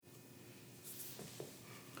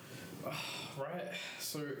Right,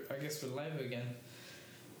 so I guess we're live again.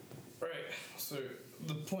 Right, so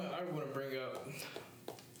the point I want to bring up: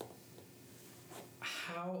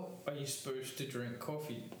 how are you supposed to drink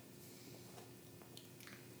coffee?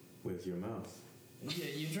 With your mouth. Yeah,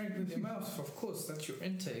 you drink with your mouth, of course. That's your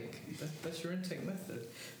intake. That's your intake method.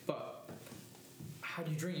 But how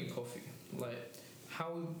do you drink your coffee? Like,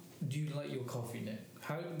 how do you like your coffee, Nick?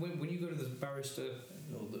 How when you go to the barista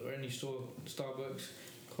or any store, Starbucks,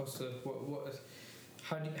 Costa, what?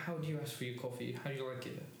 How do you ask for your coffee? How do you like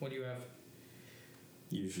it? What do you have?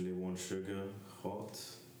 Usually one sugar, hot.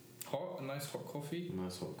 Hot, a nice hot coffee.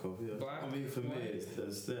 Nice hot coffee. Yeah. Black, I mean, for white, me,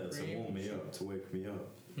 it's there to cream, warm me up, to wake me up.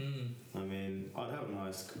 I mean, I'd have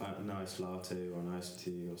a nice latte or an iced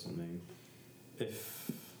tea or something if,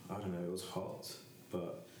 I don't know, it was hot.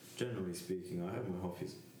 But generally speaking, I have my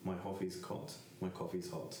coffee's hot. My coffee's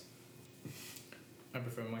hot. I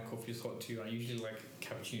prefer my coffee's hot too. I usually like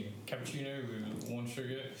cappuccino with one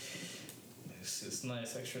sugar. It's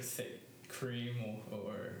nice, extra thick cream or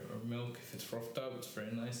milk. If it's frothed up, it's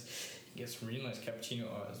very nice. You get some really nice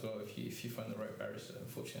cappuccino art as well if you find the right barista.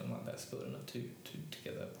 Unfortunately, I'm not that skilled enough to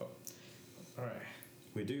get that part. All right.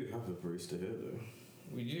 We do have a barista here though.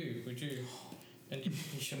 We do. And you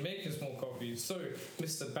should make us more coffees. So,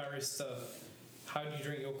 Mr. Barista, how do you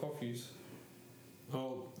drink your coffees?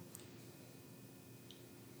 Well,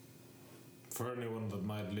 for anyone that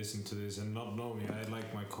might listen to this and not know me, I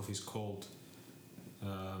like my coffees cold.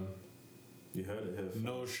 You heard it here first.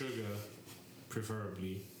 No sugar,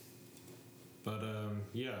 preferably. But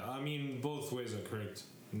yeah, I mean, both ways are correct,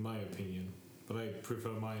 in my opinion. But I prefer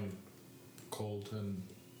mine cold and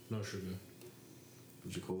no sugar.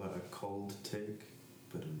 Would you call that a cold take?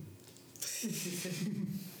 But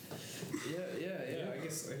Yeah. I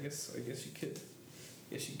guess you could.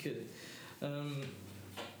 Yes, you could.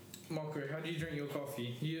 Marco, how do you drink your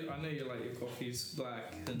coffee? I know you like your coffees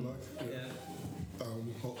black. And Black? Yeah.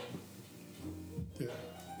 Hot. Yeah.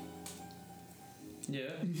 Yeah.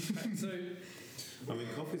 So, I mean,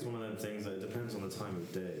 coffee's one of them things that it depends on the time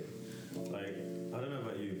of day. Like, I don't know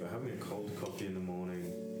about you, but having a cold coffee in the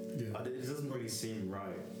morning, Yeah. it doesn't really seem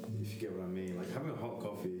right, if you get what I mean. Like, having a hot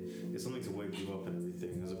coffee is something to wake you up and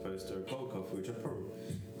everything, as opposed to a cold coffee, which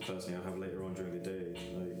personally I'll have later on during the day.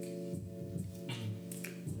 Like,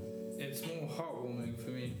 it's more heartwarming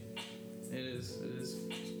for me. It is.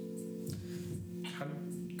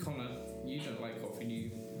 Connor, you don't like coffee, do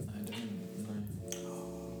you? I don't,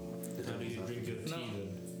 no. How do you drink your tea No. then?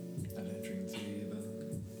 I don't drink tea either.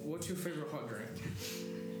 What's your favourite hot drink?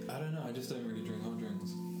 I don't know, I just don't really drink hot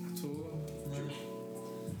drinks. At all? No.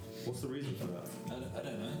 what's the reason for that? I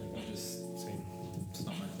don't know, it's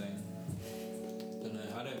not my thing. Don't know,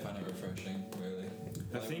 I don't find it refreshing, really.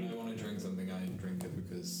 I Like, think- when I want to drink something, I drink it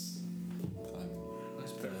because I'm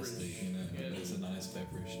Nice thirsty, beverage. you know, Yeah. it's a nice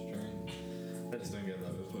beverage to drink. I just don't get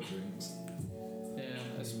that with hot drinks.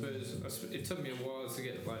 Yeah, I suppose it took me a while to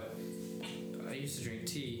get I used to drink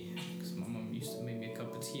tea because my mum used to make me a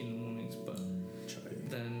cup of tea in the mornings, but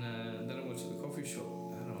then I went to the coffee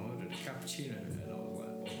shop and I ordered a cappuccino and I was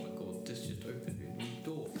like, oh my god, this just opened a new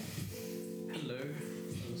door. Hello.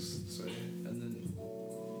 And then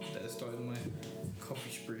that started my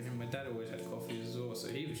coffee spree. And my dad always had coffee as well, so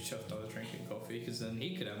he was chuffed I was drinking coffee because then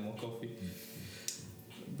he could have more coffee.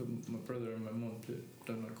 But my brother and my mum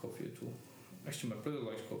don't like coffee at all. Actually, my brother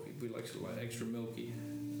likes coffee, but he likes it like extra milky.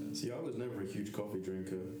 See, I was never a huge coffee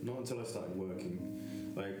drinker, not until I started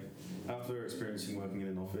working. Like, after experiencing working in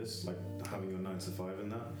an office, like having your 9 to 5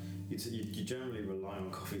 and that, you generally rely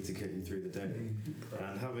on coffee to get you through the day.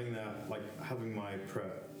 And having that, like having my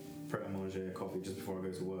Pret-a-Manger coffee just before I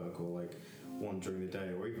go to work, or like one during the day,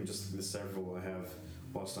 or even just the several I have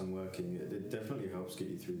whilst I'm working, it definitely helps get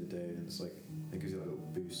you through the day, and it's like, it gives you that little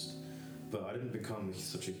boost. But I didn't become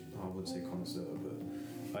such a, I wouldn't say connoisseur,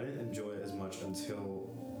 but I didn't enjoy it as much until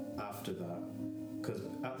after that. Because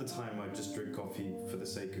at the time I just drink coffee for the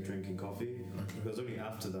sake of drinking coffee. It was only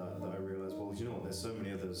after that I realised, well, you know what, there's so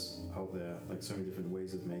many others out there, like so many different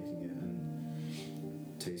ways of making it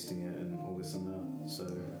and tasting it and all this and that. So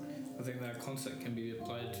I think that concept can be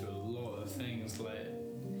applied to a lot of things. Like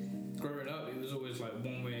growing up, it was always like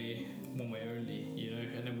one way only, you know.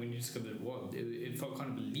 And then when you discovered it felt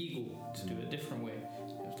kind of illegal to do it a different way. It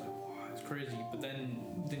was like, wow, it's crazy. But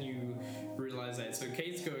then you realize that it's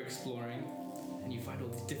okay to go exploring, and you find all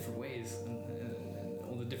the different ways and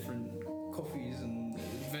all the different coffees and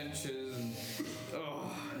adventures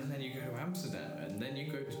and then you go to Amsterdam and then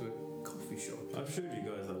you go to a coffee shop. I've showed you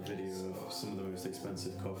guys that video of some of the most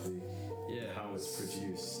expensive coffee, Yeah, how it's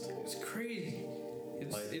produced. It's crazy.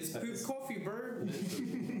 Like, It's poop coffee, bro.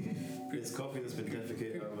 It's coffee that's been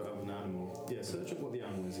defecated out of an animal.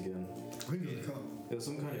 There's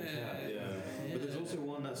some kind of cat, But there's also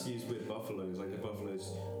one that's used with buffaloes, like the buffaloes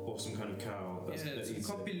or some kind of cow. Yeah, it's that eats it.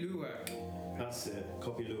 Kopi Luwak. That's it,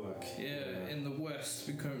 Kopi Luwak. Yeah, in the West,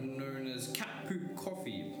 become known as cat poop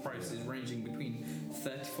coffee. Prices ranging between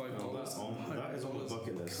 $35 Oh, that's on, and that is on the $100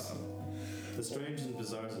 bucket a list. cup. As strange and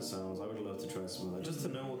bizarre as it sounds, I would love to try some of that, just to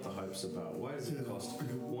know what the hype's about. Why does it cost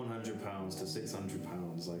 £100 to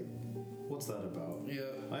 £600? Like, what's that about? Yeah.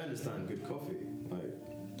 I understand good coffee,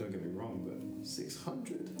 like, don't get me wrong, but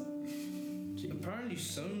 600? Apparently,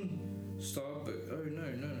 some Starbucks. Oh no.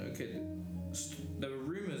 Okay, there were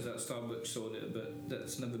rumors that Starbucks sold it, but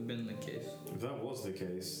that's never been the case. If that was the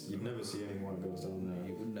case, you'd never see anyone that goes down there.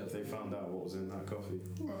 You would never. If they found out what was in that coffee.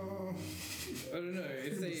 I don't know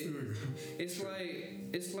if they. It's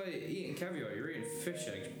like eating caviar. You're eating fish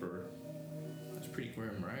eggs, bro. That's pretty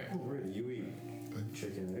grim, right? Oh, really? You eat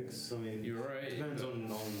chicken eggs? I mean, You're right. depends on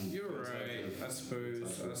You're what type right. of- I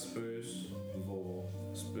suppose. type of vol.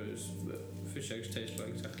 But fish eggs taste like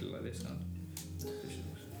exactly like this now. Fish eggs.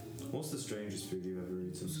 what's the strangest food you've ever eaten?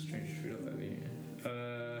 What's the strangest food I've ever eaten?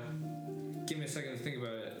 Give me a second to think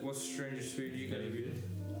about it. What's the strangest food you guys have eaten?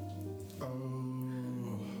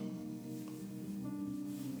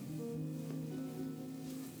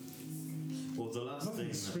 Or the last Nothing thing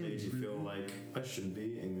that made strange, you feel really. like I shouldn't be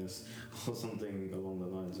eating this, or something along the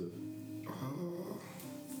lines of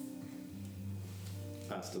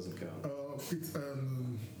that doesn't count. Pizza,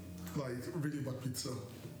 like really bad pizza.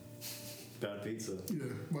 Bad pizza. Yeah,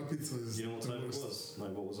 bad pizza is. You know what the type it worst. was?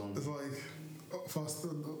 Like what was on? It's like fast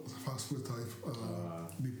food type.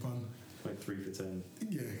 Big pan. Like 3 for 10.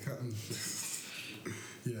 Yeah, can.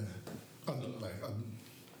 Yeah, and like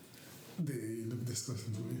they look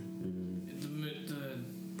disgusting to me. The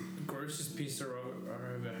grossest pizza I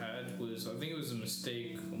ever had was, I think it was a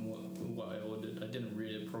mistake on what I ordered. I didn't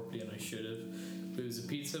read it properly and I should have. It was a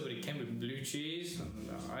pizza, but it came with blue cheese.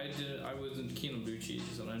 And I wasn't keen on blue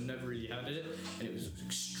cheese, and I never really had it. And it was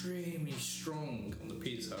extremely strong on the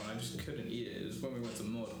pizza, and I just couldn't eat it. It was when we went to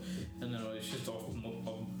Mod, and then I was just off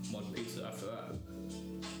Mod pizza after that.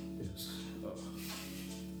 It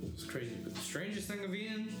was crazy. But the strangest thing I've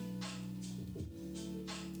eaten,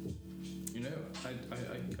 you know, I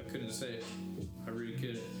couldn't say it. I really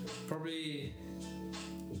couldn't. Probably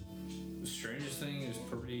the strangest thing is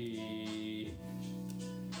probably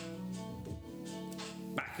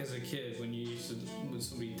back as a kid when you used to, when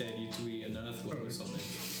somebody dead, you to eat an earthworm or something.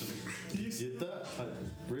 You did that?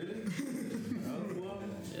 Really?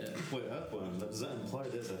 Earthworm? Yeah. Wait, earthworm? Does that imply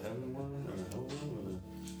there's a heaven worm and a hell worm and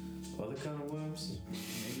a other kind of worms?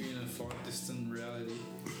 Maybe in a far distant reality.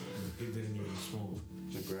 He didn't even smoke.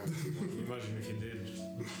 The gravity worm. Imagine if he did.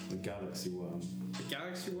 The galaxy worm. The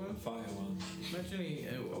galaxy worm? Fire one. Imagine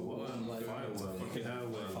a worm. Like Fire worm. Air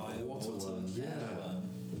worm. Fire, Water worm. Yeah.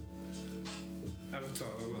 Avatar,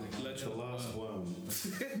 The Legend of the last Worm. worm.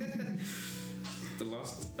 The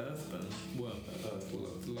last Earthbound worm.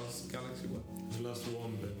 The last galaxy worm. The last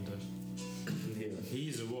worm bender. Here.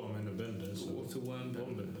 He's a worm and a bender. So Water worm.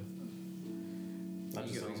 worm bender. That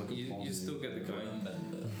just sounds like a you Ponzi. still get the guy. Bender.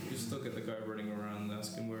 You still get the guy running around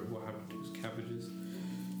asking what happened to his cabbages.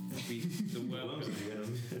 The worm. Worms are eating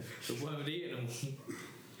them. The worm had eaten them.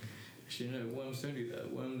 Actually, no. Worms don't do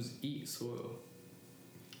that. Worms eat soil.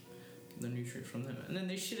 Get the nutrients from them, and then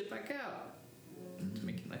they shit it back out to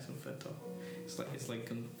make it nice and fertile. It's like it's like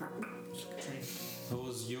a train. What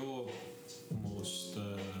was your most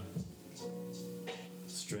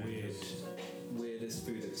Strange. Weirdest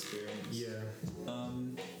food experience. Yeah.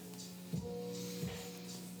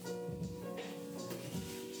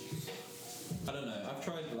 I don't know. I've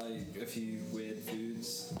tried like a few weird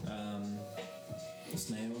foods.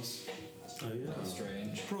 Snails. Oh yeah. That's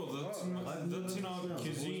strange. Bro, that's in our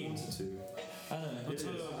cuisine. I don't know. It's I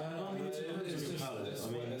don't know. It's just,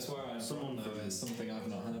 it's where I'm someone from, though. from- It's something I've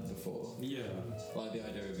not had before. Yeah. Like the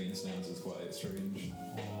idea of eating snails is quite strange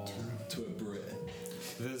to a Brit.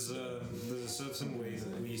 There's a certain way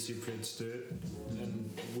that we Cypriots do it, and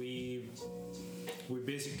we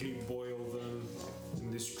basically boil them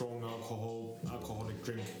in this strong alcoholic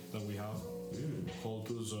drink that we have called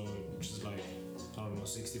ouzo, which is like, I don't know,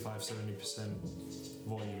 65-70%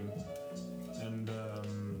 volume, and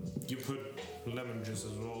you put lemon juice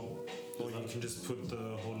as well, or you can just put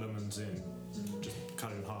the whole lemons in, just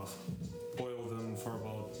cut in half, boil them for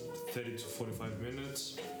about 30 to 45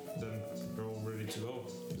 minutes, then they're all ready to go.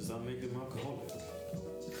 Does that make them alcoholic?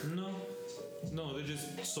 No, they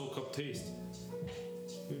just soak up taste.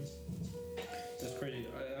 That's crazy.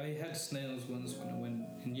 I had snails once when I went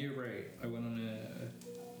in year 8. I went on year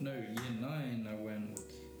 9. I went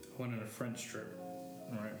on a French trip.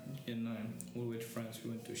 All right, year 9, all the way to France. We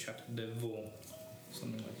went to Chateau de Vaux.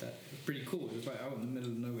 something like that. It was pretty cool. It was like out in the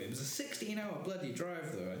middle of nowhere. It was a 16-hour bloody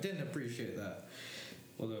drive though. I didn't appreciate that,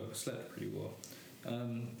 although I slept pretty well.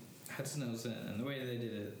 Had snails in it, and the way they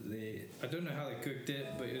did it, I don't know how they cooked it,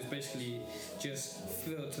 but it was basically just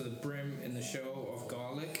filled to the brim in the shell of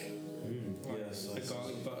garlic, Yes, a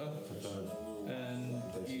garlic butter, and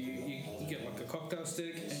you get like a cocktail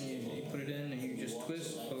stick, and you put it in, and you just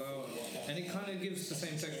twist, pull out, and it kind of gives the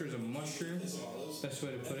same texture as a mushroom. Best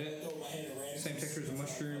way to put it. Same texture as a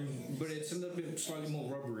mushroom, but it's a little bit slightly more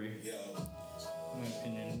rubbery, in my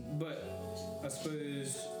opinion. But I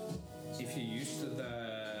suppose if you're used to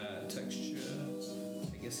that texture,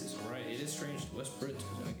 I guess it's alright. It is strange to West Brits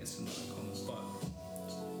because I guess it's not common,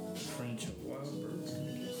 but French or wild bird.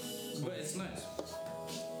 But it's nice.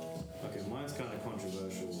 Okay, mine's kind of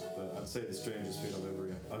controversial, but I'd say the strangest food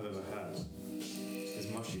I've ever had is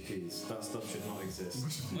mushy peas. That stuff should not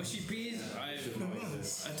exist. Mushy peas? Should not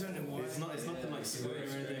exist. I don't know why. It's nothing like square or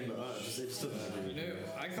anything, but it just doesn't agree. You know,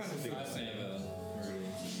 I kind of feel the I've same. never really.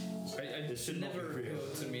 It It should not never be real.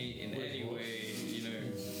 appealed to me in any way, you know.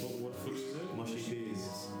 What food is it? Mushy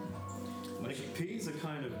peas. Like peas are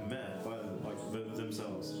kind of meh by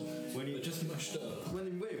themselves. When you But just mushed up. when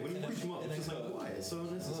you push them up, it's just like why? It's so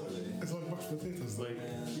unnecessary. It's like mashed potatoes. Like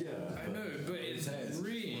yeah. I know, but it's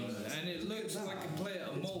green and it looks like a plate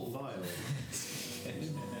of mold. Vile.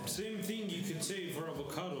 Same thing you could say for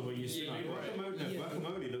avocado, but you still Yeah, eat you're it. right.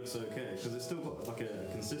 Guacamole looks okay because it's still got like a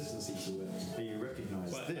consistency to it that you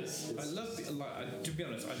recognise. But This, I love, to be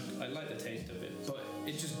honest, I like the taste of it, but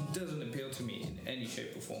it just doesn't appeal to me in any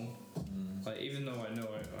shape or form. Like, even though I know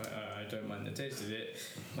I don't mind the taste of it,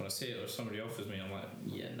 when I see it or somebody offers me, I'm like,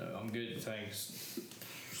 yeah, no, I'm good, thanks.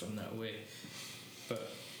 I'm that way.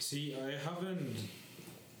 But See, I haven't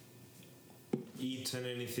eaten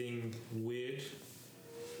anything weird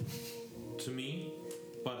to me,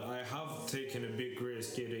 but I have taken a big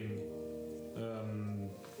risk getting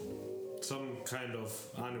some kind of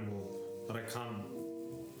animal that I can't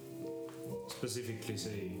specifically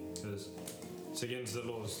say because it's against the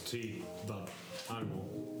laws to eat that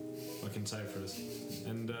animal, like in Cyprus.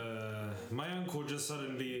 And my uncle just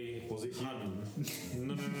suddenly Was it had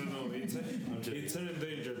no. It's an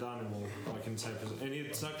endangered animal, like in Cyprus, and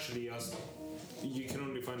it's actually you can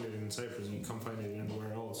only find it in Cyprus. You can't find it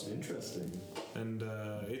anywhere else. interesting. And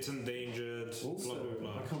it's endangered. Also, blah blah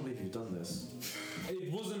blah. I can't believe you've done this.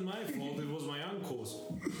 It wasn't my fault. It was my uncle's.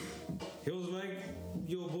 He was like,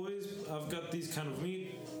 "Yo, boys, I've got these kind of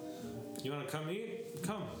meat. You wanna come eat?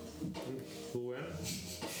 Come." We went,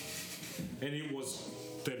 and it was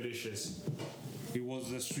delicious. It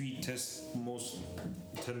was the sweetest, most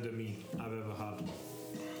tender meat I've ever had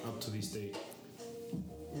up to this day.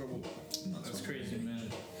 well, that's crazy, man.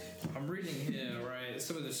 I'm reading here, right?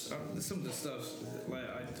 Some of the stuff like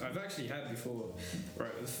I've actually had before,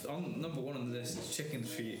 right? On number one on the list is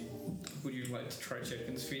chicken's feet. Would you like to try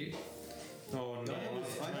chicken's feet? Oh no!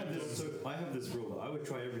 I have this rule that I would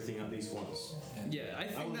try everything at least once. Yeah, I I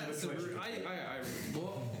think will that's never the try chicken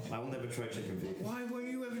what? I will never try chicken feet. Why won't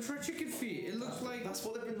you ever try chicken feet? It looks like. That's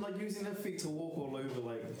what they've been like using their feet to walk all over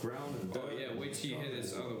like ground and dirt. Oh yeah, wait till you hear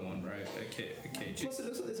this other one, right? Okay. Plus, it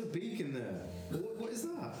looks like there's a beak in there. What is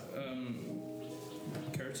that?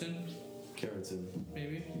 Keratin, Keratin.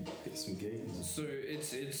 maybe. Get some gains. So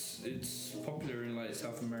it's popular in like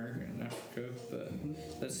South America and Africa, but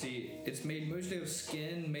let's see, it's made mostly of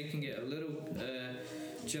skin, making it a little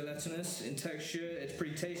gelatinous in texture. It's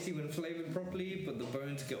pretty tasty when flavored properly, but the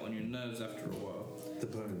bones get on your nerves after a while. The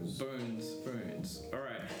bones. Bones. All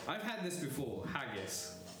right, I've had this before.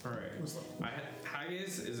 Haggis. All right. What's that?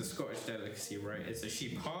 Haggis is a Scottish delicacy, right? It's a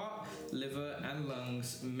sheep heart, liver, and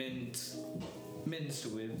lungs minced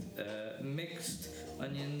with mixed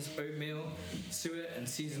onions, oatmeal, suet, and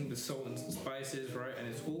seasoned with salt and spices, right? And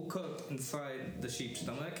it's all cooked inside the sheep's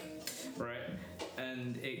stomach, right?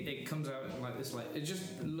 And it comes out like this, like it just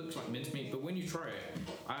looks like mincemeat, but when you try it,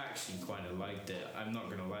 I actually kind of liked it. I'm not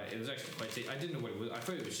gonna lie, it was actually quite tasty. I didn't know what it was. I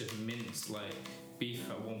thought it was just minced like beef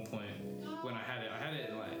at one point. When I had it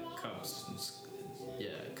in like cups.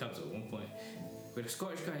 Cups at one point. With a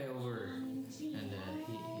Scottish guy over, and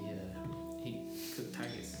he cooked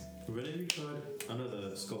haggis. Have any of you tried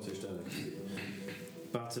another Scottish delicacy?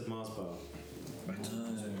 Battered Mars bar.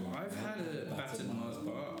 I've had a battered Mars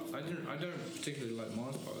bar. I don't particularly like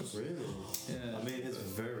Mars bars. Really? Yeah. I mean, it's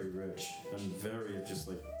very rich and very just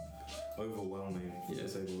like overwhelming, Yeah. to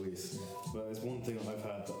say the least. But it's one thing that I've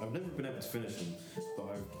had. That I've never been able to finish them, but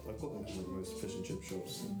I've got them from like most fish and chip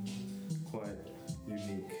shops. Quite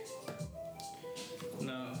unique.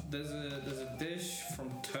 Now there's a dish from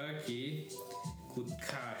Turkey called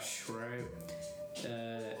kash, right?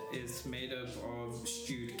 It's made up of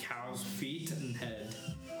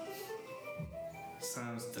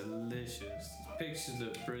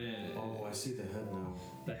brilliant. Oh, I see the head now.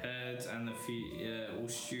 The heads and the feet, yeah, all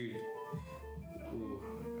stewed. Ooh,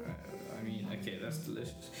 I mean, okay, that's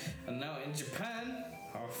delicious. And now in Japan,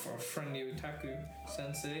 our friendly otaku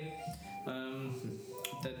sensei,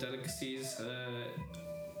 their delicacies,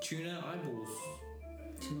 tuna eyeballs.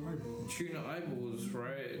 Tuna eyeballs,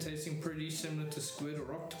 right? Tasting pretty similar to squid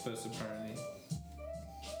or octopus, apparently.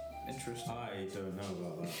 Interesting. I don't know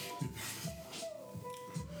about that.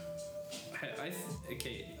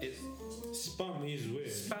 Okay, Spam is weird.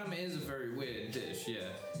 spam is a very weird dish,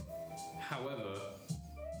 yeah. However,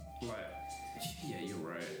 like, yeah, you're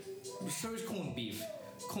right. So is corned beef.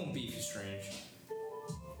 Corned beef is strange.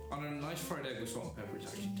 On a nice fried egg with salt and pepper, it's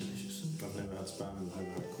actually delicious. I've never had spam, I've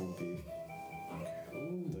never had corned beef.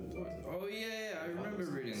 Ooh. Oh yeah, I remember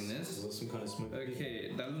reading this. Is that some kind of smoked beef?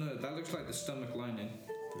 Okay, that looks like the stomach lining.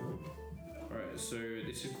 Oh. Alright, so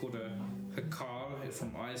this is called a hakal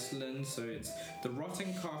from Iceland. So it's the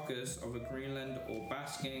rotting carcass of a Greenland or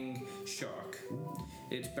basking shark.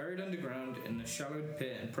 It's buried underground in a shallow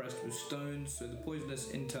pit and pressed with stones, so the poisonous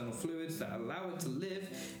internal fluids that allow it to live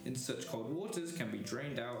in such cold waters can be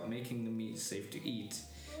drained out, making the meat safe to eat.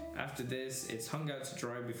 After this, it's hung out to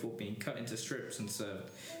dry before being cut into strips and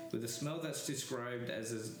served, with a smell that's described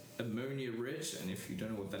as ammonia-rich, and if you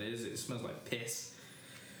don't know what that is, it smells like piss,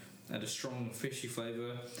 and a strong fishy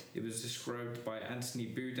flavour. It was described by Anthony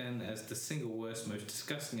Bourdain as the single worst, most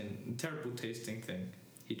disgusting and terrible tasting thing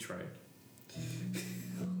he tried.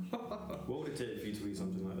 What would it take for you to eat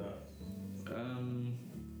something like that?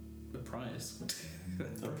 The price.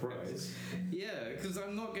 A prize? Yeah, because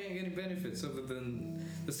I'm not getting any benefits other than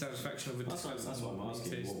the satisfaction of a That's what I'm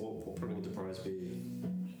asking. taste. What would the prize be?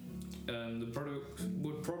 The product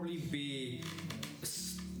would probably be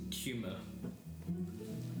humour.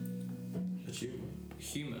 A tumour?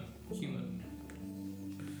 Humour.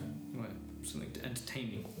 Like something to entertain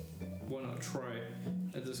me. Why not try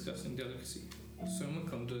a disgusting delicacy? Soma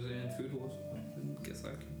does it in Food Wars. I guess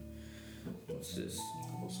I can. What's this?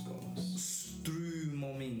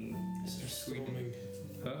 Strömming. Surströmming.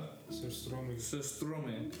 Huh? Surströmming.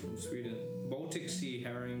 Surströmming from Sweden. Baltic Sea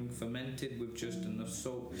herring fermented with just enough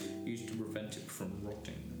salt used to prevent it from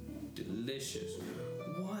rotting. Delicious.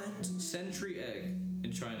 What? Century egg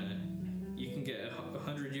in China. You can get a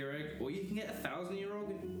 100-year egg, or you can get a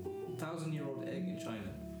 1,000-year-old egg in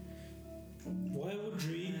China. Why would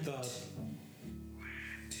you eat that?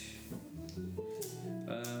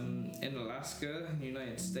 In Alaska,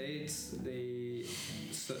 United States,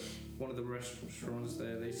 one of the restaurants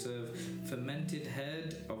there, they serve fermented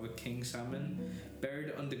head of a king salmon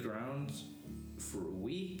buried underground for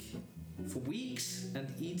weeks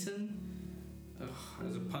and eaten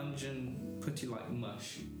as a pungent, putty-like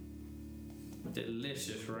mush.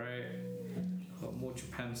 Delicious, right? Oh, more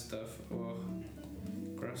Japan stuff. Oh,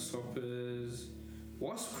 grasshoppers,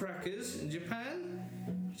 wasp crackers in Japan.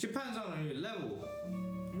 Japan's on a new level.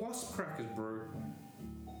 Wasp crackers, bro.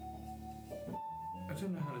 I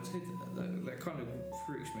don't know how to take that. That kind of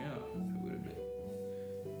freaks me out a little bit.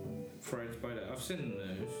 Fried spider. I've seen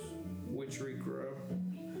those. Witchery grub.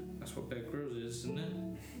 That's what Bear Grylls is, isn't it?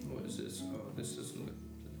 What is this? Oh, this doesn't look.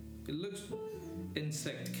 It looks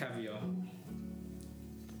insect caviar.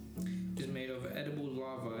 It's made of edible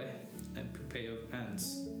larvae and pupae of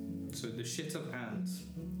ants. So the shit of ants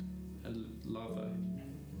and larvae.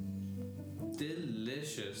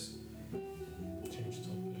 Delicious. Change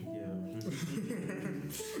topic. Yeah.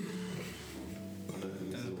 I don't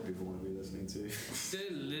think this is what people want to be listening to.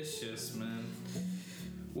 Delicious, man.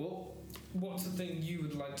 Well, what's the thing you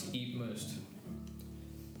would like to eat most?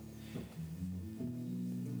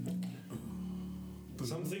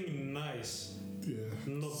 Something nice. Yeah.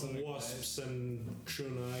 Not Something wasps and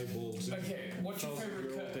tuna eyeballs. Okay, what's your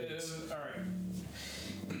favourite cut? Alright.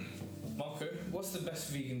 Marco, what's the best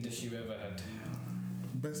vegan dish you've ever had?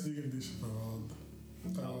 Best vegan dish around.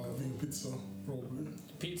 Vegan pizza, probably.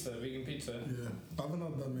 Pizza, vegan pizza? Yeah. I haven't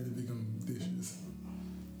had that many vegan dishes.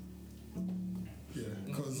 Yeah,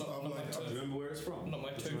 because Not I'm my like. Do you remember where it's from? Not my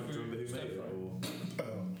Do you remember tofu who made stir it? fry.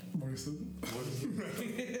 Or Morrison.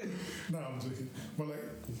 No, I'm joking. But like,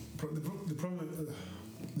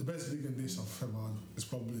 the best vegan dish I've ever had is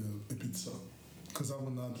probably a pizza. Because I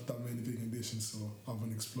haven't had that many vegan dishes, so I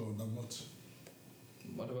haven't explored that much.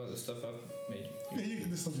 What about the stuff I've made? Yeah,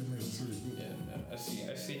 this stuff you made is really good.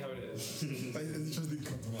 Yeah, I see how it is. It just didn't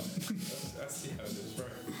come to mind. I see how it is,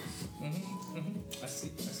 right? I see.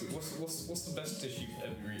 What's the best dish you've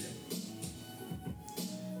ever eaten?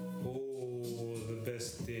 Oh, the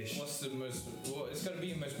best dish. What's the most? Well, it's gotta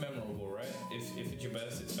be the most memorable, right? If it's your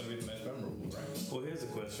best, it's gotta be the most memorable, right? Well, here's a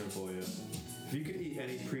question for you. If you could eat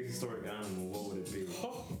any prehistoric animal, what would it be?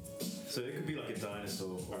 So it could be like a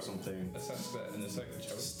dinosaur or something. Let's ask that in a second,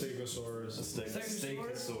 shall we? Stegosaurus. A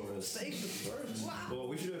stegosaurus. Stegosaurus? Wow. Well,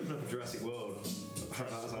 we should open up a Jurassic World.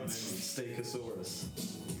 As I mentioned, Stegosaurus.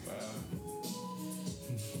 Wow.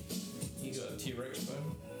 You got a T-Rex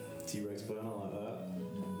bone? T-Rex bone, I like that.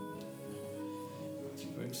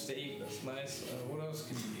 Bone steak, that's nice. What else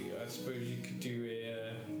could you do? I suppose you could do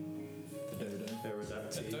a Dodo.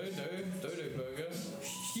 Pterodactyl. dodo burger.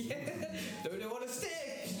 Yeah, dodo on a stick.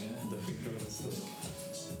 Yeah. Dodo on a stick.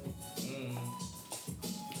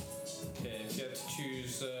 Okay, if you had to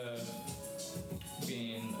choose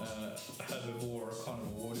being a herbivore or a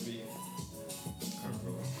carnivore, what would it be?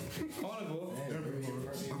 Carnivore?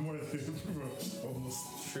 Everywhere. I'm more everywhere. Almost.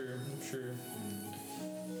 True.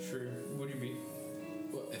 What do you be?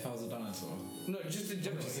 What, if I was a dinosaur? No, just in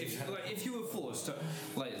general. If you were forced to,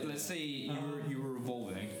 let's say you were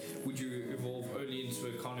evolving, would you evolve only into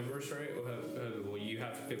a carnivorous, right, or herbivore? You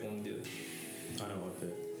have to pick one or the other. I know what I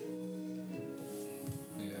pick.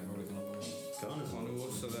 Yeah, probably carnivore.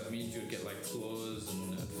 Carnivore, so that means you'd get like claws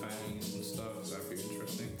and fangs and stuff. That'd be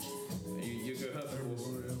interesting. You go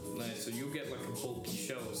herbivore. Nice. So you'll get like a bulky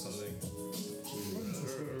shell or something.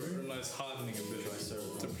 Or a nice hardening ability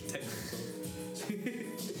to protect yourself.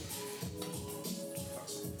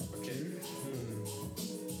 Okay.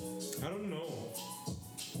 I don't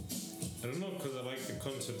know because I like the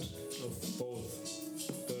concept of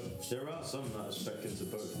both. But There are some that are spec into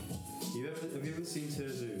both. Have you ever seen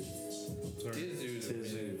Tirzu?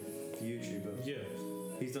 Tirzu, the YouTuber. yeah,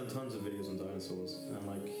 He's done tons of videos on dinosaurs, and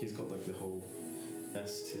like he's got like the whole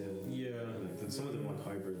S tier. yeah. Like, some of them are like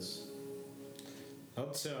hybrids.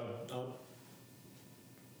 I'd say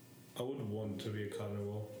I would want to be a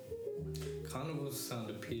carnivore. Carnivores sound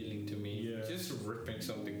appealing to me. Yeah. Just ripping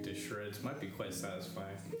something to shreds might be quite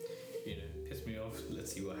satisfying. You know, piss me off,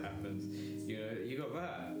 let's see what happens. You know, you got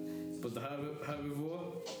that. But the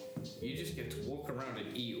herbivore, you just get to walk around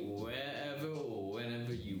and eat wherever or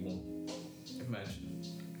whenever you want. Imagine.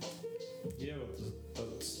 Yeah,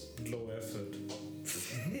 but that's low effort.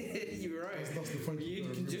 You're right. That's the point. You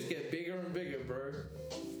can just get bigger and bigger, bro.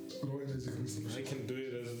 I can do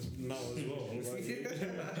it now as well. Like,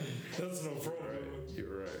 that's no problem.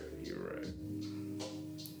 You're right.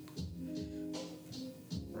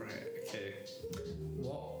 Right, okay.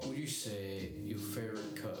 What would you say your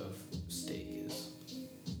favorite cut of steak is?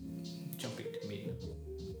 Jumping to meat now.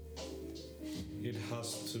 It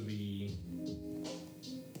has to be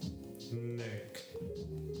neck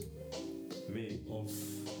Me? of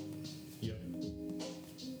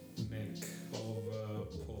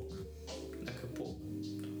pork. Like a pork.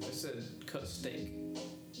 I said cut steak.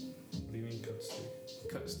 What do you mean cut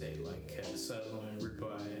steak? Cut steak, like sirloin,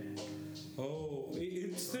 ribeye. Oh,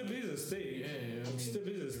 it still is a steak. Yeah, It still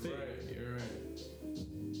is a steak. You're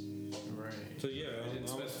right. So yeah, I didn't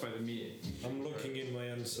specify the meat. I'm locking in my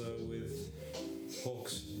answer with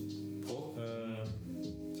porks. Pork?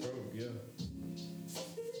 So yeah.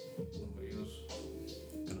 What about yours?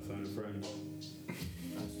 Gonna phone a friend. I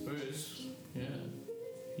suppose. Yeah.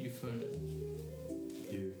 You phoned it.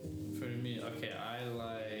 You. For me, okay, I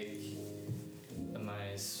like a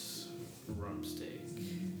nice rump steak.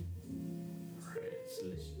 Right, it's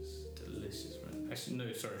delicious, man. Actually,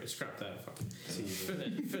 no, sorry, scrap that. Fuck.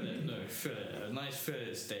 Fillet. A nice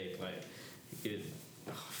fillet steak, like good.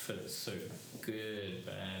 Oh, fillet's so good,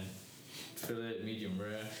 man. Fillet, medium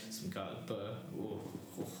rare, some garlic butter. Oh,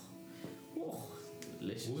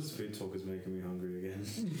 delicious. All this food talk is making me hungry again.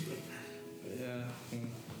 Yeah,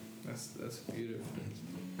 that's beautiful.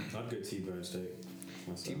 I'd go T-bone steak.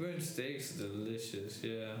 myself. T-bone steak's delicious.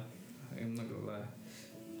 Yeah, I'm not gonna lie.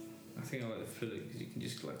 I think I like the fillet because you can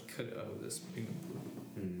just like cut it out with a spoon.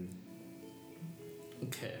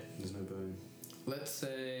 Okay, There's no bone. let's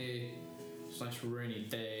say it's a nice rainy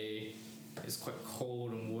day. It's quite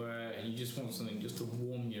cold and wet, and you just want something just to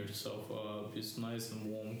warm yourself up. It's nice and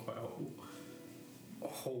warm, quite a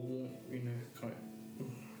whole warm, quite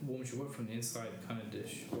warms you up from the inside kind of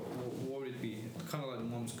dish. What would it be? Kind of like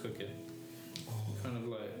mom's cooking. Kind of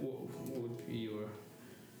like what would be your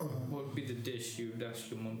what would be the dish you would ask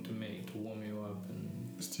your mom to make to warm you up and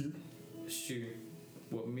Stew, stew?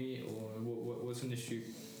 What meat or what's in the stew?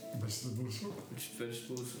 vegetables. Which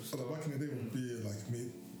vegetables or stuff? Back in the day would be like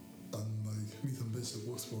meat and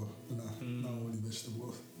vegetables, but now only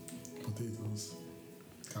vegetables, potatoes,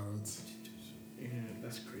 carrots. Yeah,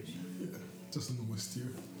 that's crazy. Yeah, just a normal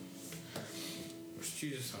stew. Stew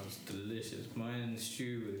just sounds delicious. Mine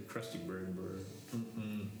stew with crusty bread, bro.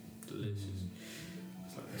 Delicious.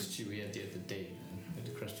 It's like the stew we had the other day, man, with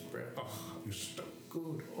the crusty bread. Oh, I'm stoked.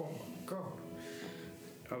 good. Oh my god.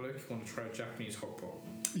 I look want to try a Japanese hot pot.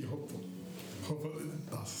 Yeah, hot pot. Hot pot,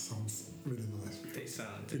 that sounds really nice. They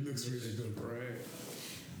sound. It looks really good. Right.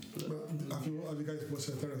 But have you guys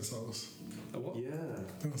watched Terrace House? A what? Yeah.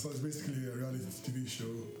 Terrace House is basically a reality TV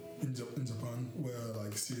show in Japan where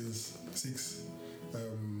like six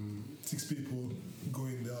people go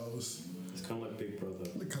in the house. It's kind of like Big Brother.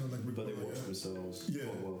 Kind of like Big But Brother, they watch yeah. themselves. Yeah.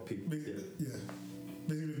 Well, people. Yeah.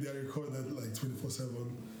 Basically, they are recorded like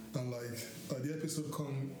 24/7, and like the episode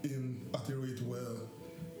come in at a rate where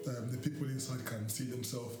the people inside can see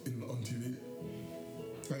themselves on TV,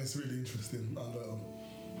 and it's really interesting. And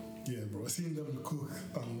yeah, bro, seeing them cook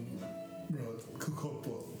and cook up,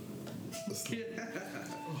 but it's like,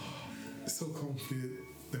 it's so comfy.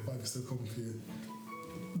 The vibe is so comfy.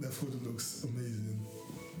 The food looks amazing.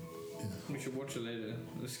 Yeah. We should watch it later.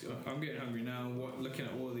 Let's go. I'm getting hungry now. Looking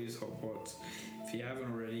at all these hot pots. If you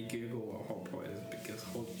haven't already, Google what hot pot is because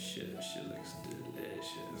holy shit, shit looks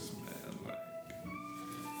delicious, man. Like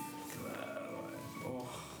oh.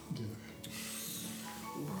 Yeah.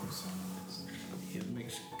 Yeah,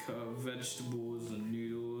 mix vegetables and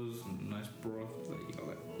noodles and nice broth. Like you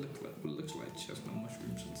got looks like chestnut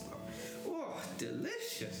mushrooms and stuff. Oh,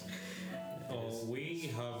 delicious. Oh,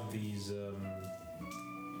 we have these.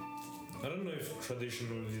 I don't know if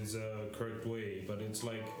traditional is a correct way, but it's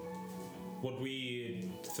like what we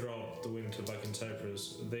eat throughout the winter back in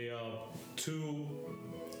Cyprus. They are two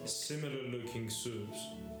similar looking soups,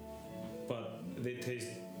 but they taste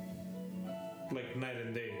like night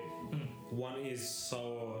and day. One is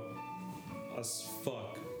sour as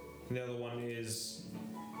fuck, and the other one is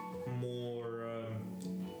more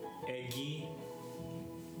eggy,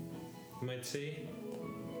 you might say.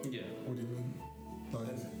 Yeah. What do you mean?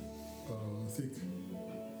 Like thick?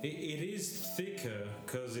 It is thicker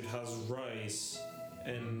because it has rice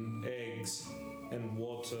and eggs and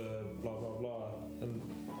water, blah blah blah, and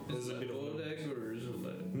there's a bit of old egg or is it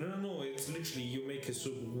like? No, it's literally you make a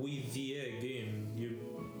soup with the egg in.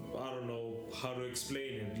 I don't know how to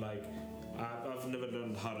explain it. Like I've never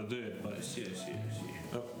learned how to do it, but Yes.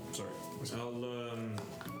 oh, sorry.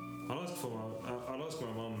 I'll ask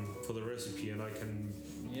my mom for the recipe, and I can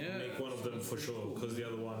make one of them for sure. Because the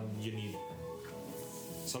other one you need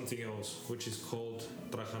something else, which is called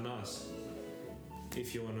trajanas.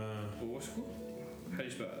 If you wanna, What's it called? How do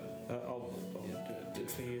you spell it? I'll do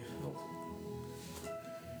it for you.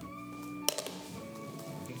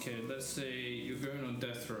 Okay, let's say you're going on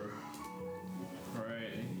death row.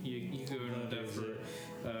 Alright, you're going on death row.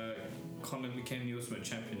 Connor became the ultimate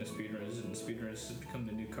champion of speedrunners, and speedrunners has become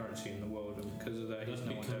the new currency in the world, and because of that, he's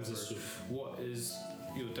now on death row. What is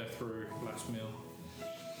your death row last meal?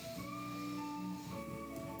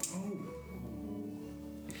 Oh,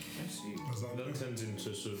 I see. That turns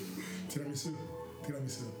into soup. Tiramisu.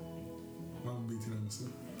 Mine would be tiramisu.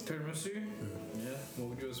 Tiramisu? Yeah. What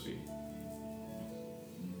would yours be?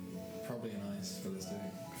 Probably a nice fillet steak.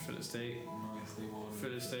 Fillet steak. Nicely warm.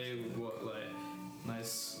 Fillet steak with what, like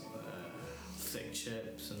nice thick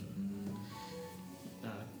chips and.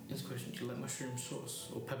 Next question: do you like mushroom sauce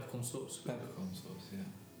or peppercorn sauce? Peppercorn sauce, yeah.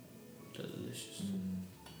 Delicious.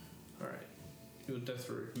 All right, your death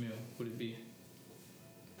row meal would it be?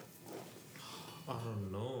 I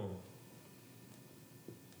don't know.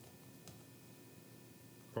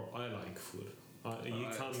 Bro, I like food. You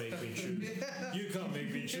can't make me choose. You can't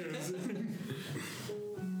make me choose.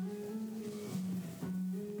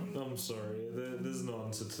 I'm sorry. There's no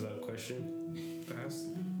answer to that question.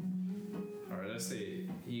 Alright, let's say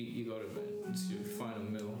you got it, man. It's your final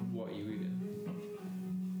meal. What are you eating?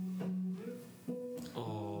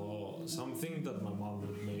 Oh, something that my mom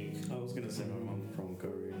would make. I was gonna say my mum prawn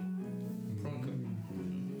curry. Prawn curry.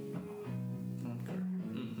 Prawn curry.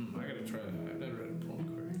 I gotta try it. I've never had a prawn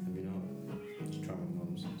curry. Have you not? Just try my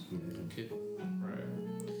mum's. It's amazing. Kid. Right.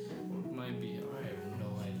 What might be? I have no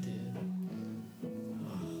idea.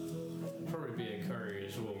 Probably be a curry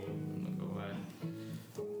as well. I'm not gonna lie.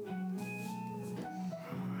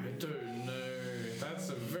 I don't know. That's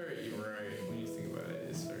a very right. When you think about it,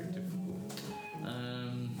 it's very difficult.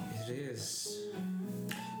 It is.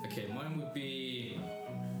 Okay, mine would be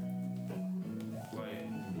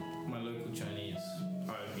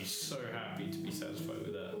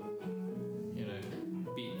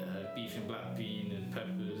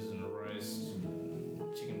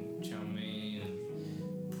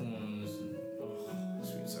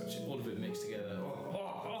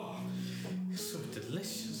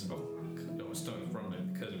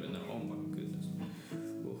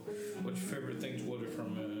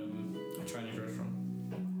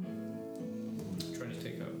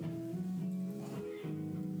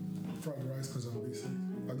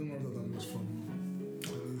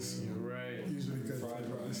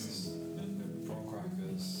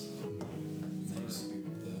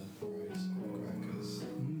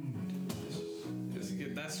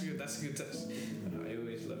That's a good test. I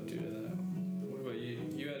always love doing that. What about you?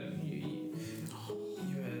 You had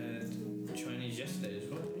Chinese yesterday as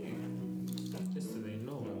well, didn't you? Yesterday,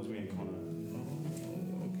 no. That was me and Connor.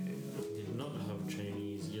 Oh, okay. I did not have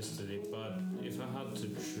Chinese yesterday, but if I had to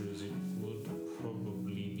choose, it would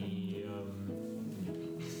probably be.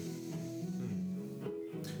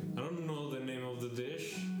 I don't know the name of the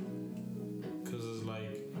dish because it's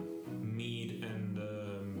like meat and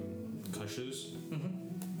cashews. Mm-hmm.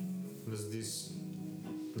 There's this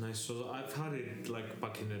nice sauce. I've had it like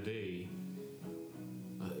back in the day.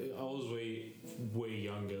 I was way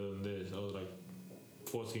younger than this. I was like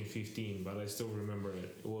 14, 15, but I still remember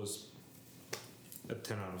it. It was a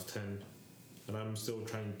 10 out of 10, and I'm still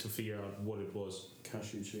trying to figure out what it was.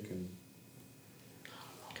 Cashew chicken.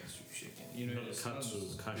 Cashew chicken. You know, Not it sounds-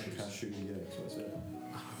 cashews. Cashew, yeah, that's what I said.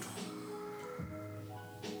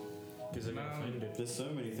 Because I can't find it. There's so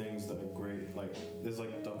many things that are great. Like, there's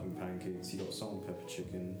like duck and pancakes. You got salt and pepper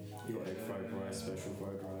chicken. You got egg fried rice, special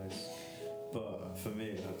fried rice. But for me,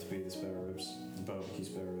 it had to be the spare ribs, the barbecue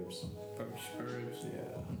spare ribs. Barbecue spare ribs.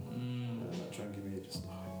 Yeah. Mm. And that chunky meat just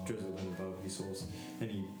drizzled in the barbecue sauce. Then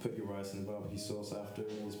you put your rice in the barbecue sauce after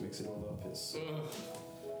and just mix it all up. It's Ugh.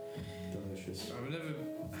 delicious. I've never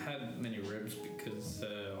had many ribs because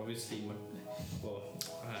obviously,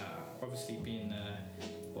 obviously being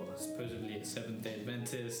supposedly a Seventh-day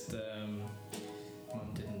Adventist, Mum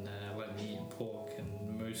didn't let me eat pork,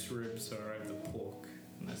 and most ribs are either pork,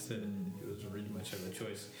 and that's it. It wasn't really much of a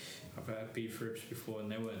choice. I've had beef ribs before,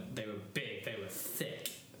 and they were big, they were thick,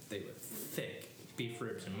 beef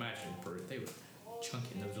ribs. Imagine, bro, they were chunky.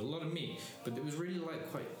 And there was a lot of meat, but it was really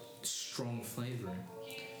like quite strong flavouring.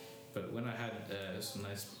 But when I had some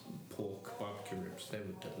nice pork barbecue ribs, they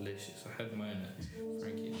were delicious. I had mine at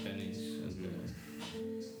Frankie and Benny's,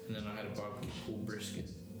 and then I had a barbecue pulled brisket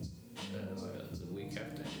the week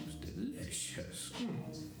after. It was delicious.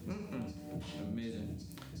 Amazing.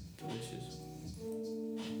 Delicious.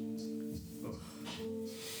 Oh.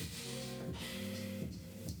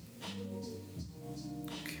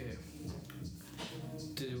 Okay.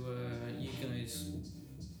 Do you guys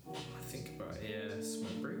think about a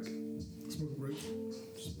smoke break? Smoke break.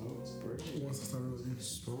 Smoke break. Once I start rolling.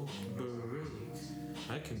 Smoke break.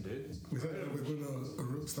 I can do it. We said that we're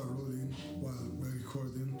gonna start rolling while we're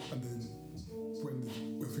recording, and then when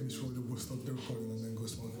we finish rolling, we'll stop the recording and then go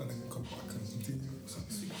smoke, and then come back and continue.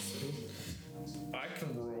 I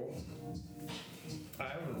can roll. I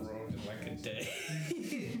haven't rolled in like a day.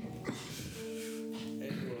 You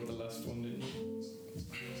rolled the last one, didn't you?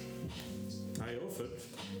 I offered.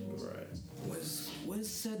 Right. Where's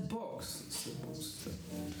said box? Said box.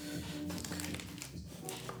 Okay.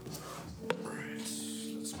 Right.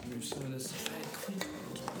 Let's move some of this aside.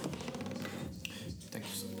 Thank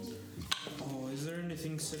you so much. Oh, is there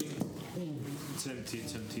anything sitting? It's empty,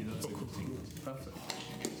 that's a good thing. Perfect.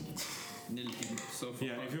 Nearly so far.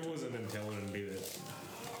 Yeah, if it wasn't empty, I wouldn't leave it.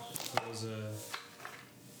 That was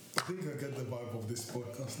I think I get the vibe of this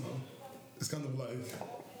podcast now. It's kind of like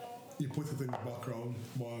you put it in the background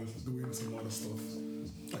while doing some other stuff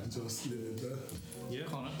and just leave it there. yeah.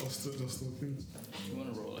 Connor, Or still just talking. do you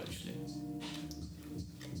want to roll actually?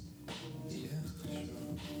 Yeah,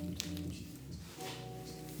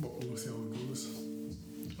 But we'll see how it goes.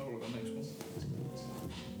 I'll roll the next one.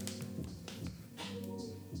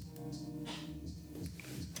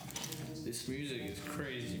 This music is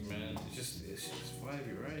crazy, man. It's just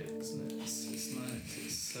vibey, right? Isn't it? It's nice.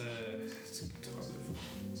 It's guitar.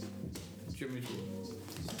 Do you want me to roll?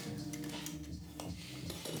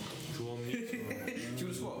 Do you want me to? Do you want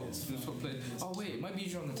to swap? Do you want to swap play? Oh wait, it might be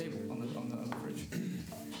easier on the table, on the fridge.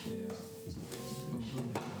 yeah. Boom,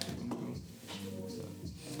 boom, boom, boom.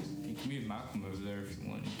 You can move Malcolm over there if you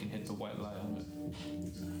want. You can hit the white light on it.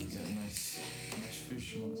 You get a nice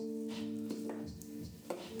fish on it.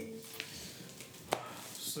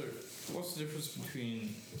 So, what's the difference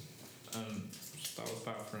between Star Wars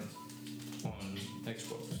Battlefront on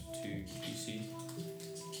Xbox to PC?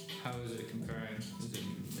 How is it comparing?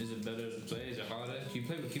 Is it better to play? Is it harder? Do you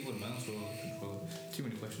play with keyboard and mouse or controller? Too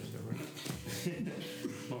many questions there, right?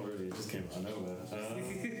 Not really, it just came out of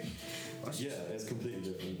nowhere. Yeah, it's completely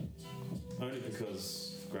different. Only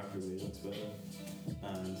because graphically it looks better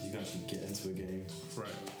and you can actually get into a game. Right.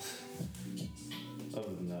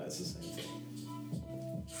 Other than that, it's the same thing.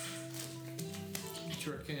 Do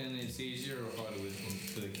you reckon it's easier or harder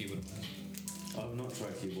with the keyboard and mouse? I've not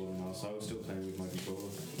tried keyboard and mouse, I was still playing with my controller.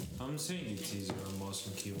 I'm saying it's easier on mouse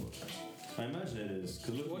and keyboard. I imagine it is.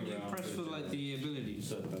 What do you press for like the abilities?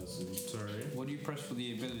 Third person. Sorry. What do you press for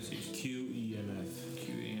the abilities? Q, E, and F.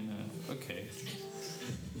 Q, E, and F. Okay.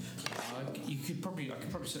 You could probably, I could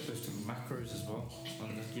probably set those to macros as well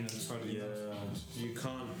on the, the side of the mouse. You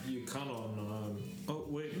can't on. Oh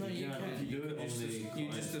wait, No, you Yeah, can. you do it on the You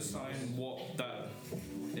just assign what that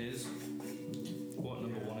is. What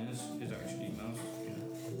number one is actually mouse.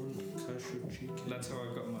 cashew chicken. That's how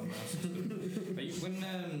I got my mouse.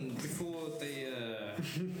 When before they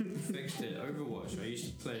fixed it, Overwatch, I used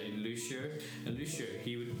to play Lucio, and Lucio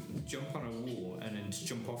he would jump on a wall and then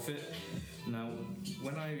jump off it. Now,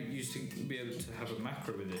 when I used to be able to have a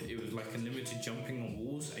macro with it, it was like unlimited jumping on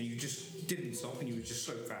walls, and you just didn't stop, and you were just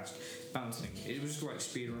so fast bouncing. It was like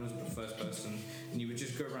speedrunners but first person, and you would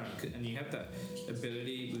just go around, and you had that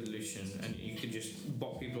ability with Lucian, and you could just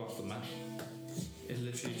bot people off the map. It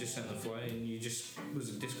literally just sent the fly, and you just was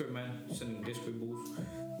a disco man sending disco balls.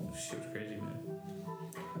 Shit was crazy, man.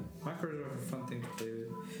 Macros are a fun thing to play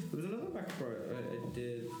with. There was another macro I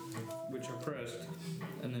did, which I pressed,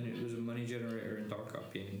 and then it was a money generator in Dark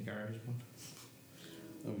RP in Garage one.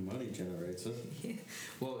 A money generator.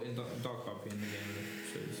 Well, in Dark RP in the game,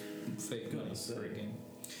 so it's fake money Goodness for a sake. game.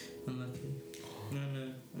 Unlucky. No.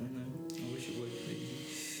 I wish it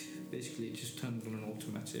worked. Basically, it just turned on an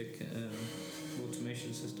automatic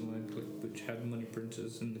automation system I clicked, which had money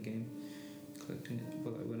printers in the game. Collecting it,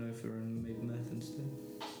 but I went over and made meth instead.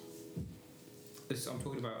 I'm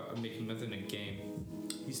talking about making meth in a game.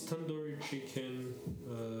 Is tandoori chicken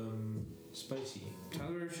spicy?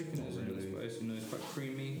 Tandoori chicken isn't really spicy. No, it's quite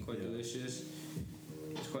creamy, quite delicious.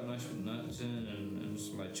 It's quite nice with nuts in and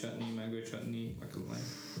some like chutney, mango chutney, like a lime.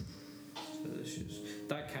 It's delicious.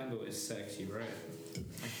 That candle is sexy, right?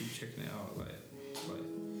 I keep checking it out, it's like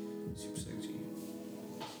super sexy.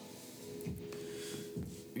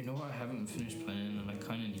 You know what I haven't finished playing and I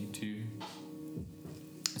kind of need to?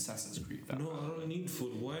 Assassin's Creed Valhalla. No, I don't need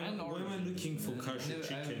food. Why am I looking for cashew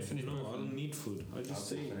I haven't chicken? finished No, both I of don't them. need food. I I'll just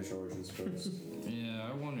say finish Origins first. Yeah,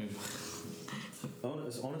 I want to.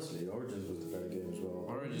 Honestly, Origins was a better game as well.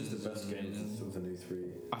 Origins is the best is game amazing. of the new 3.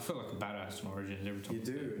 I feel like a badass in Origins every time. You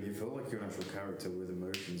do, and you feel like you're an actual character with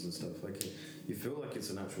emotions and stuff. Like you feel like it's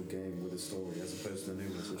an actual game with a story, as opposed to the new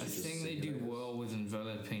ones, which I is just think they do simulators. well with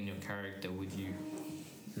enveloping your character with you,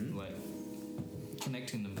 like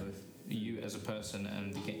connecting them both, you as a person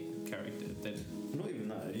and the game character. Not even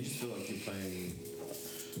that. You just feel like you're playing.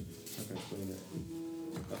 How can I explain it?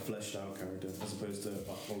 A fleshed out character, as opposed to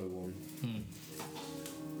a hollow one.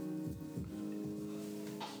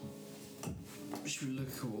 Should we look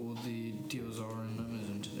at what all the deals are on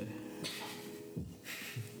Amazon today?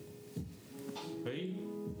 are you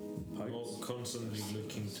Pipes. all constantly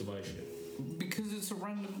looking to buy shit? Because it's a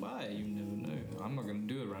random buy, you never know. I'm not going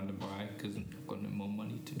to do a random buy because I've got no more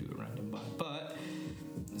money to do a random buy. But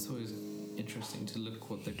it's always interesting to look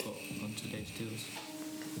what they've got on today's deals.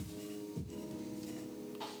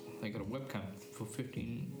 They got a webcam for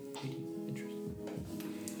 $15.80. Interesting.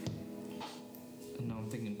 And now I'm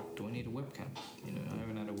thinking, do I need a webcam? I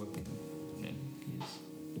haven't had a webcam in years.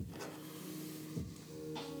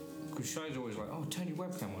 Because Shai's always like, oh, turn your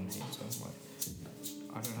webcam on here. So I'm like,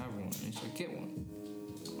 I don't have one. And he's like, get one.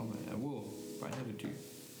 I'm like, I will, but I never do.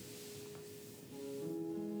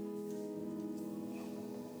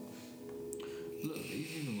 Look,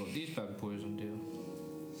 they've even got these bad boys on deal.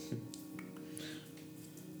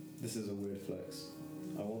 This is a weird flex.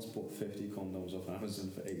 I once bought 50 condoms off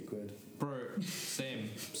Amazon for £8. Bro, same.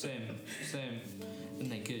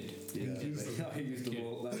 And they're good. Yeah, used them. I used them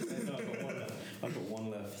all. No, I've got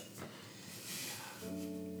one left.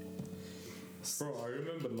 Bro, I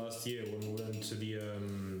remember last year when we went to the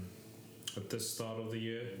at the start of the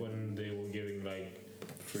year when they were giving like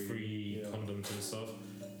free yeah. condoms and stuff,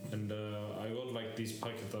 and I got like this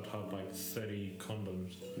packet that had like 30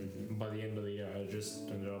 condoms. Mm-hmm. By the end of the year, I just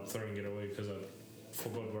ended up throwing it away because I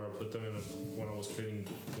forgot where I put them in when I was cleaning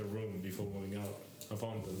the room before moving out. I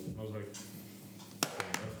found them. I was like, fair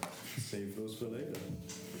enough. Save those for later.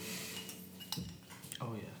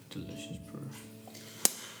 Oh yeah, delicious, bro.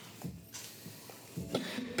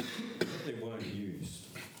 They weren't used.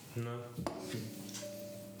 No.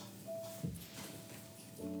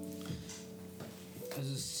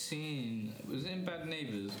 There's a scene. Was it in Bad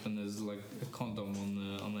Neighbours when there's like a condom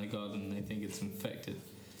on their garden? And they think it's infected,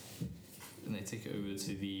 and they take it over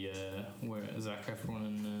to the where Zac Efron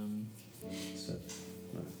and Seth.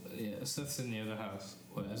 No. yeah, Seth's in the other house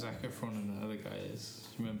where Zac Efron and the other guy is.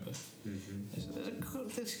 Remember?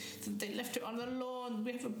 Mm-hmm. They left it on the lawn.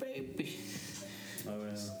 We have a baby. Oh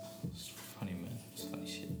yeah. It's funny, man. It's funny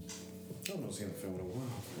shit. I've not seen a film in a while.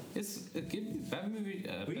 It's a good bad movie.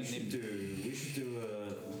 We should do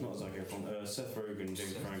not Zac Efron, Seth Rogen,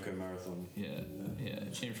 James Franco marathon. Yeah.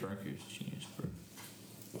 James Franco is genius, bro.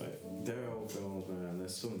 Like, they're old films, man. They're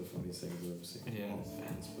some of the funniest things I've ever seen. Yeah. Not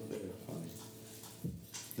fans, but they're funny.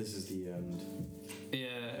 This is the end. Yeah.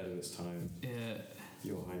 Ahead of its time. Yeah.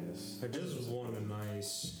 Your Highness. I just want a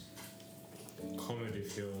nice comedy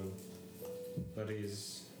film that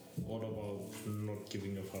is all about not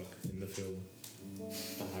giving a fuck in the film. The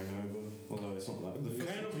Hangover. Although it's not that.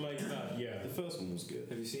 Kind of like that, yeah. The first one was good.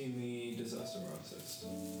 Have you seen the Disaster Artist?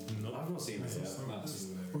 No. I've not seen it yet. That's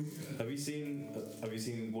Oh, yeah. Have you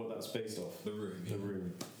seen what that's based off? The Room. The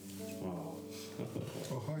Room. Oh.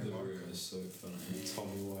 Oh, hi, The Mark. Room is so funny.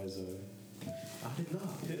 Tommy Wiseau. I did not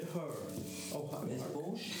hit her. Oh, hi, It's Mark.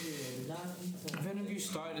 bullshit. Have any of you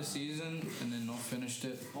started a season and then not finished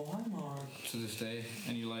it Oh, hi, Mark. to this day,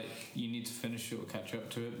 and you need to finish it or catch up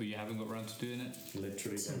to it, but you haven't got around to doing it?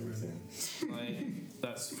 Literally So everything. Like,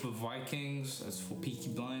 that's for Vikings, that's for Peaky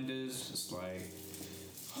Blinders, it's like...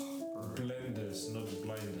 Blenders, not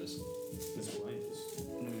blinders. It's Blinders.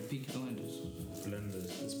 No, Peaky Blinders.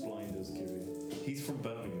 Blenders. It's Blinders, Kiri. He's from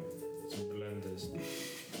Birmingham. It's blenders.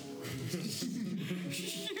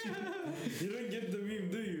 You don't get the meme,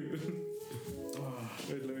 do you?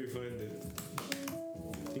 Wait, let me find it.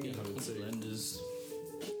 I think I have it saved. Blenders.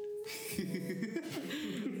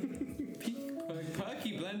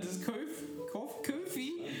 Peaky Blinders,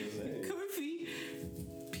 Kofi.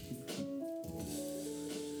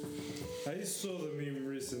 I saw the meme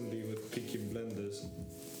recently with Peaky Blenders.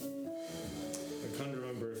 I can't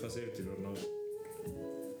remember if I saved it or not.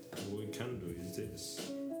 What we can do is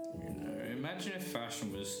this. Imagine if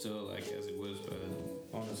fashion was still like as it was back then.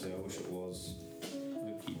 Honestly, I wish it was.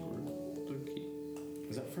 Low-key, bro. Low-key.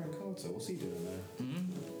 Is that Frank Carter? What's he doing there?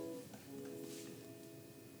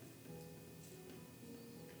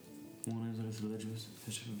 One of those religious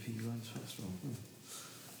Bishop of Peaky Blinders Festival.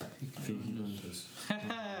 Peaky Blinders.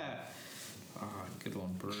 Ah, good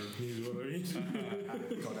one, bro. He's what I mean.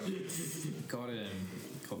 Got him.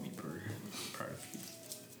 Got me, bro. Proud of you.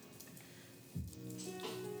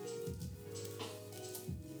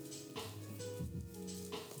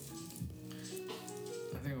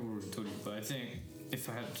 I think I already told you, but I think if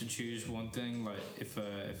I had to choose one thing, like if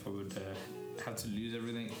I would have to lose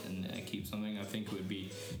everything and keep something, I think it would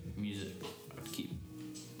be music. I'd keep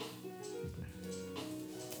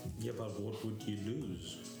Yeah, but what would you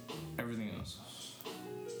lose? everything else.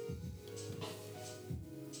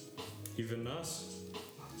 Even us?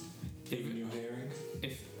 Even your hearing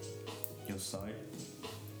If Your sight.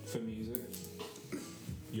 for music.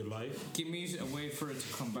 Your life? give music a way for it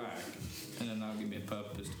to come back, and then that'll give me a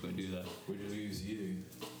purpose to go do that. Would you lose you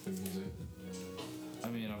for music? I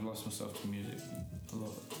mean, I've lost myself to music a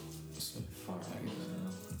lot. So Far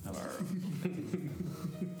out.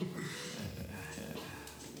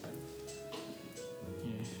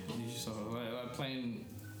 Yeah, you just sort of like playing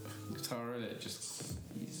guitar. It just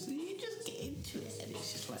you just get into it, and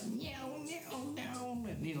it's just like meow meow meow,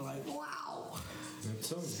 and you're like wow. It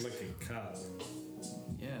sounds like a cat.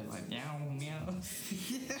 Yeah, like meow meow.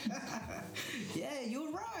 Yeah,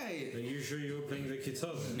 you're right. Are you sure you were playing the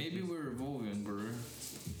guitar then? Maybe we're evolving, bro.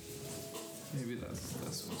 Maybe that's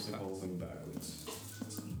what's happening. Evolving backwards.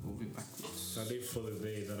 Evolving backwards. I live for the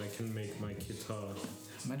day that I can make my guitar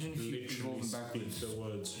Imagine if you literally evolving speak backwards. the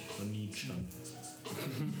words on each one.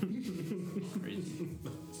 Crazy.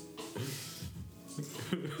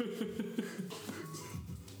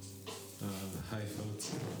 High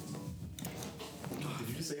thoughts. Did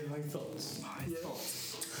you just say high thoughts? High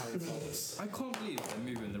thoughts. High thoughts. I can't believe they're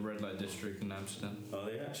moving the red light district in Amsterdam. Are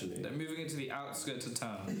they actually? They're moving into the outskirts of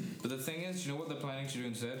town. But the thing is, you know what they're planning to do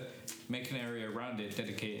instead? Make an area around it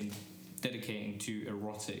dedicating to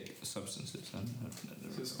erotic substances. So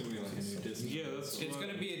it's gonna be like a new Disney. Yeah, that's It's going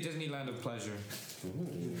to be a Disneyland of pleasure.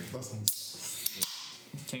 Ooh. That sounds.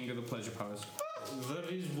 King of the Pleasure Palace. That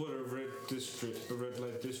is what a red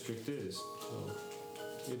light district is.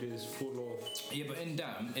 So it is full of Yeah, but in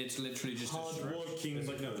Dam, it's literally just a strip. hard-working It's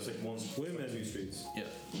like one, women. two streets. Yeah.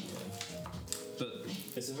 But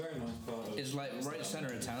It's a very nice part of it's like right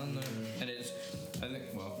center of town though. And it's, I think,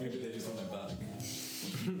 well, maybe they just want it back.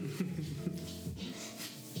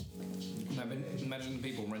 imagine the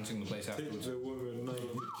people renting the place Take afterwards. the women out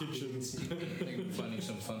of the kitchens. They can find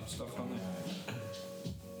some fun stuff on there.